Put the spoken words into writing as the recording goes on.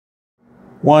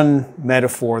One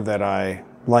metaphor that I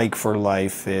like for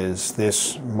life is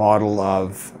this model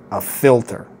of a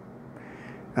filter.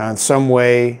 In some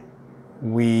way,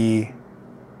 we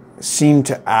seem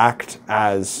to act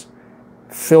as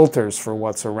filters for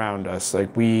what's around us.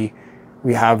 Like we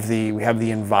have the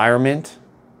environment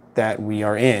that we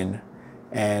are in,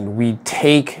 and we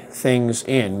take things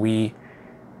in. We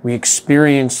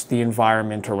experience the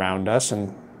environment around us,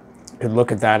 and you could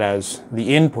look at that as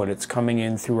the input. It's coming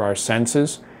in through our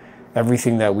senses.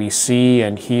 Everything that we see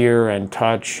and hear and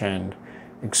touch and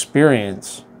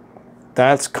experience,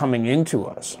 that's coming into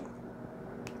us.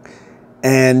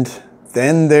 And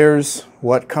then there's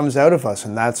what comes out of us,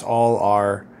 and that's all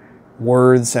our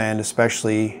words and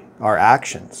especially our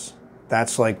actions.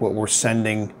 That's like what we're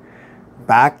sending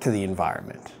back to the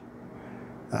environment.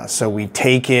 So we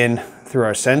take in through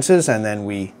our senses, and then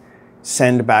we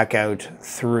send back out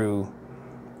through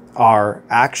our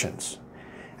actions.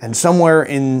 And somewhere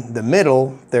in the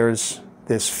middle, there's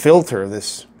this filter,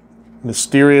 this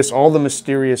mysterious, all the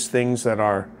mysterious things that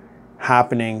are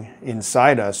happening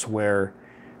inside us, where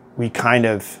we kind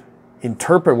of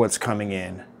interpret what's coming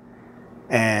in,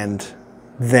 and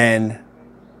then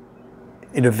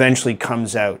it eventually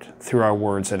comes out through our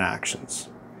words and actions.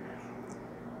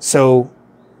 So,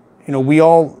 we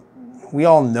all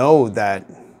know that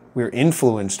we're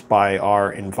influenced by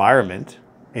our environment.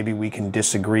 Maybe we can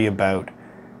disagree about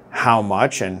how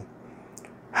much and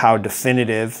how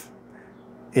definitive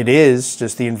it is,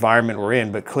 just the environment we're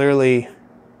in, but clearly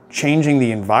changing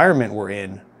the environment we're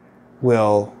in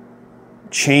will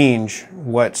change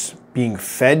what's being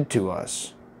fed to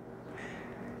us.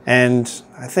 And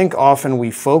I think often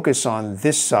we focus on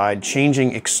this side,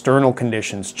 changing external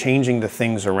conditions, changing the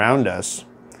things around us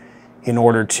in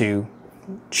order to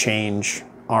change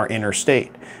our inner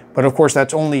state. But of course,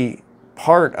 that's only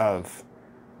part of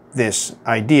this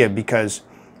idea, because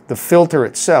the filter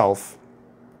itself,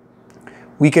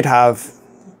 we could have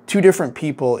two different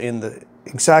people in the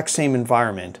exact same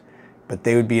environment, but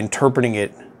they would be interpreting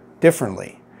it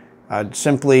differently,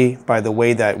 simply by the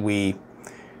way that we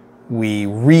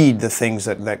read the things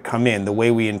that come in, the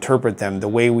way we interpret them, the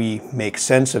way we make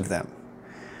sense of them.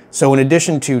 So in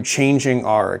addition to changing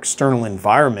our external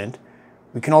environment,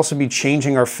 we can also be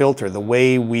changing our filter, the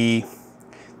way we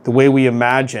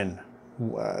imagine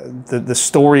the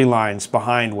storylines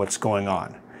behind what's going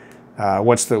on.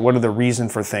 What are the reason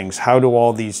for things? How do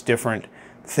all these different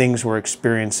things we're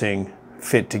experiencing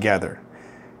fit together?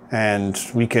 And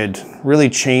we could really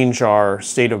change our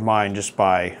state of mind just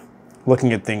by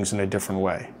looking at things in a different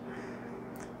way.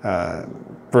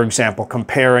 For example,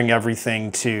 comparing everything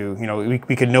to,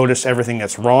 we could notice everything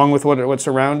that's wrong with what's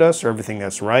around us, or everything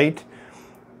that's right.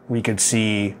 We could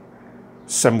see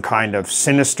some kind of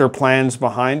sinister plans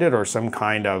behind it, or some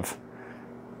kind of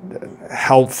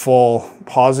helpful,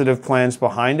 positive plans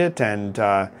behind it,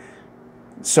 and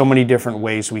so many different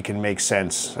ways we can make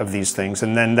sense of these things.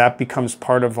 And then that becomes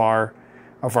part of our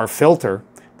filter,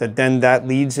 that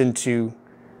leads into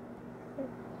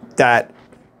that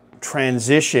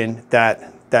transition,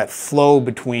 that flow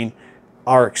between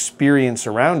our experience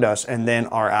around us and then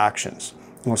our actions.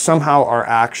 Somehow our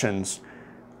actions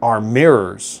are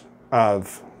mirrors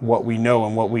of what we know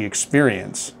and what we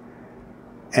experience.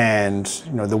 And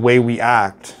the way we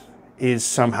act is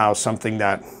somehow something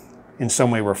that in some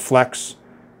way reflects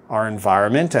our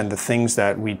environment and the things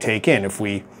that we take in. If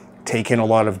we take in a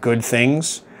lot of good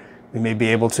things, we may be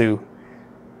able to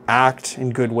act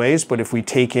in good ways, but if we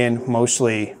take in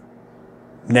mostly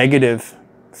negative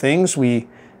things, we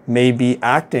may be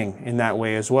acting in that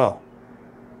way as well.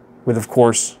 With, of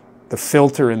course, the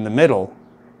filter in the middle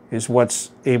is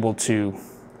what's able to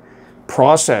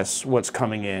process what's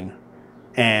coming in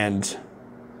and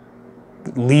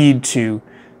lead to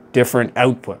different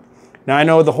output. Now, I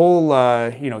know the whole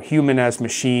human as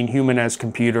machine, human as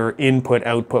computer,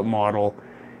 input-output model,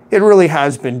 it really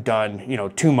has been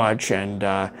done too much, and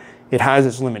it has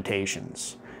its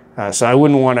limitations. So I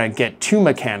wouldn't want to get too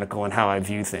mechanical in how I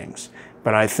view things,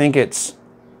 but I think it's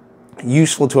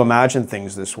useful to imagine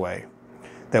things this way,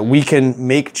 that we can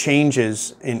make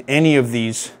changes in any of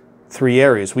these three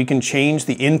areas. We can change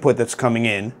the input that's coming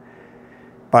in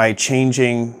by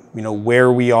changing,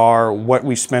 where we are, what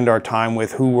we spend our time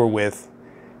with, who we're with.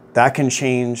 That can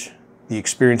change the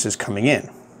experiences coming in.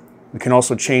 We can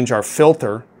also change our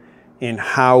filter in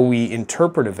how we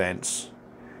interpret events,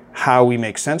 how we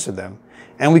make sense of them.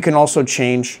 And we can also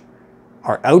change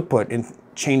our output in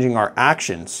changing our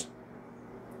actions,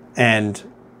 and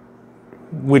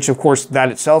which of course that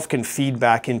itself can feed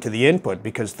back into the input,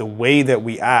 because the way that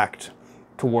we act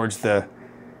towards the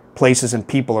places and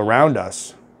people around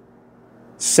us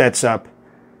sets up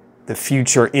the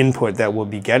future input that we'll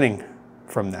be getting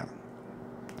from them.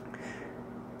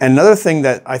 Another thing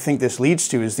that I think this leads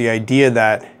to is the idea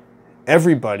that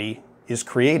everybody is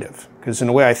creative. Because in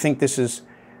a way, I think this is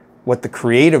what the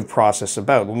creative process is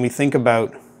about. When we think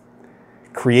about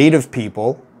creative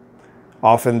people,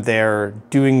 often they're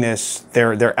doing this,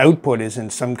 their output is in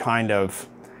some kind of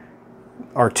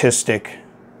artistic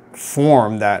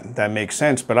form that makes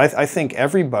sense. But I think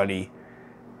everybody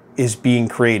is being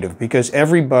creative because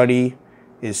everybody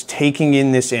is taking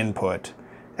in this input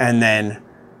and then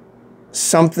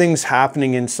something's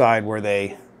happening inside where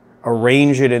they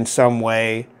arrange it in some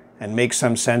way and make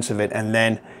some sense of it, and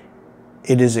then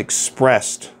it is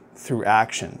expressed through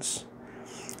actions.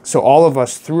 So all of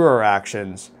us, through our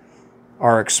actions,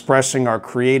 are expressing our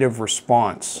creative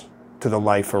response to the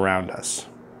life around us.